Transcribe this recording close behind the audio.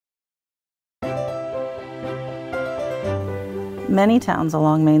Many towns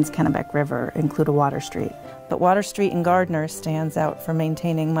along Maine's Kennebec River include a Water Street, but Water Street in Gardiner stands out for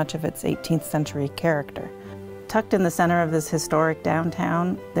maintaining much of its 18th century character. Tucked in the center of this historic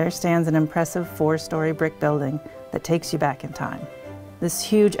downtown, there stands an impressive 4-story brick building that takes you back in time. This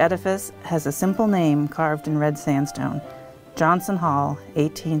huge edifice has a simple name carved in red sandstone: Johnson Hall,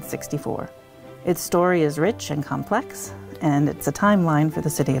 1864. Its story is rich and complex, and it's a timeline for the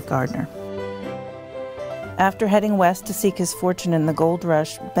city of Gardiner. After heading west to seek his fortune in the gold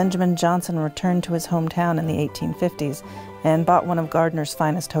rush, Benjamin Johnson returned to his hometown in the 1850s and bought one of Gardiner's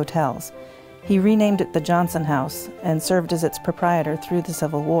finest hotels. He renamed it the Johnson House and served as its proprietor through the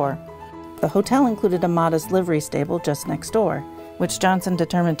Civil War. The hotel included a modest livery stable just next door, which Johnson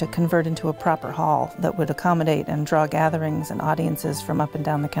determined to convert into a proper hall that would accommodate and draw gatherings and audiences from up and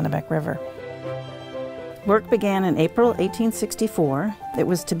down the Kennebec River. Work began in April 1864. It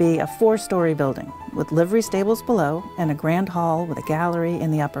was to be a 4-story building with livery stables below and a grand hall with a gallery in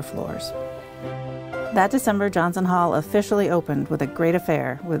the upper floors. That December, Johnson Hall officially opened with a great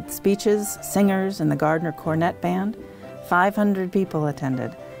affair with speeches, singers, and the Gardiner Cornet Band. 500 people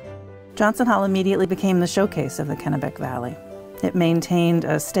attended. Johnson Hall immediately became the showcase of the Kennebec Valley. It maintained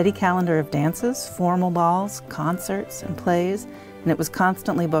a steady calendar of dances, formal balls, concerts, and plays, and it was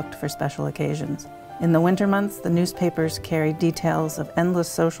constantly booked for special occasions. In the winter months, the newspapers carried details of endless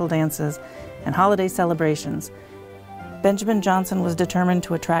social dances and holiday celebrations. Benjamin Johnson was determined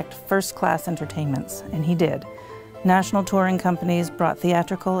to attract first-class entertainments, and he did. National touring companies brought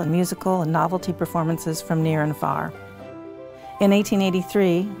theatrical and musical and novelty performances from near and far. In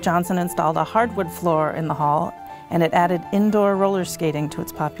 1883, Johnson installed a hardwood floor in the hall, and it added indoor roller skating to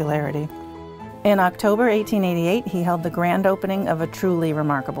its popularity. In October 1888, he held the grand opening of a truly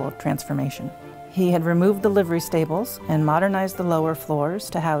remarkable transformation. He had removed the livery stables and modernized the lower floors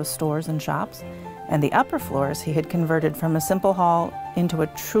to house stores and shops, and the upper floors he had converted from a simple hall into a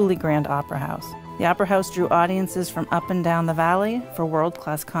truly grand opera house. The opera house drew audiences from up and down the valley for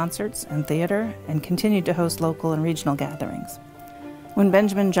world-class concerts and theater, and continued to host local and regional gatherings. When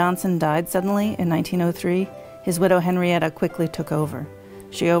Benjamin Johnson died suddenly in 1903, his widow Henrietta quickly took over.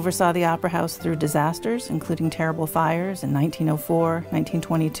 She oversaw the opera house through disasters, including terrible fires in 1904,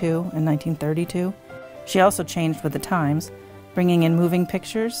 1922, and 1932. She also changed with the times, bringing in moving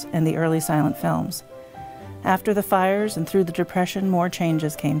pictures and the early silent films. After the fires and through the Depression, more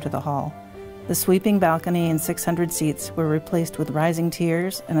changes came to the hall. The sweeping balcony and 600 seats were replaced with rising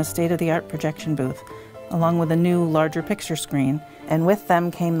tiers and a state-of-the-art projection booth, along with a new, larger picture screen, and with them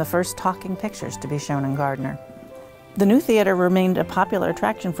came the first talking pictures to be shown in Gardiner. The new theater remained a popular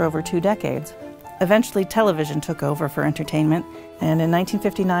attraction for over 2 decades. Eventually, television took over for entertainment, and in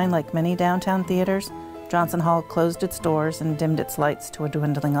 1959, like many downtown theaters, Johnson Hall closed its doors and dimmed its lights to a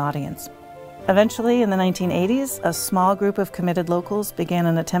dwindling audience. Eventually, in the 1980s, a small group of committed locals began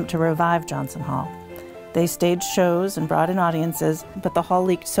an attempt to revive Johnson Hall. They staged shows and brought in audiences, but the hall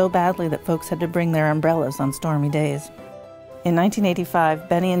leaked so badly that folks had to bring their umbrellas on stormy days. In 1985,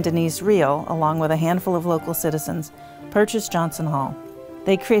 Benny and Denise Reel, along with a handful of local citizens, purchased Johnson Hall.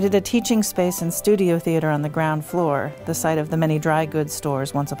 They created a teaching space and studio theater on the ground floor, the site of the many dry goods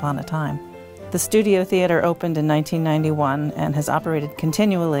stores once upon a time. The studio theater opened in 1991 and has operated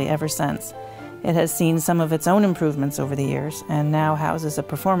continually ever since. It has seen some of its own improvements over the years and now houses a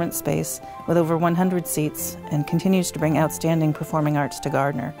performance space with over 100 seats and continues to bring outstanding performing arts to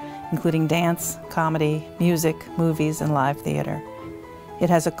Gardiner, including dance, comedy, music, movies, and live theater.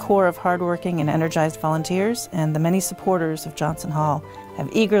 It has a core of hardworking and energized volunteers, and the many supporters of Johnson Hall have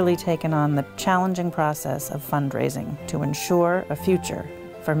eagerly taken on the challenging process of fundraising to ensure a future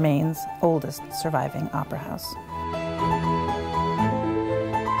for Maine's oldest surviving opera house.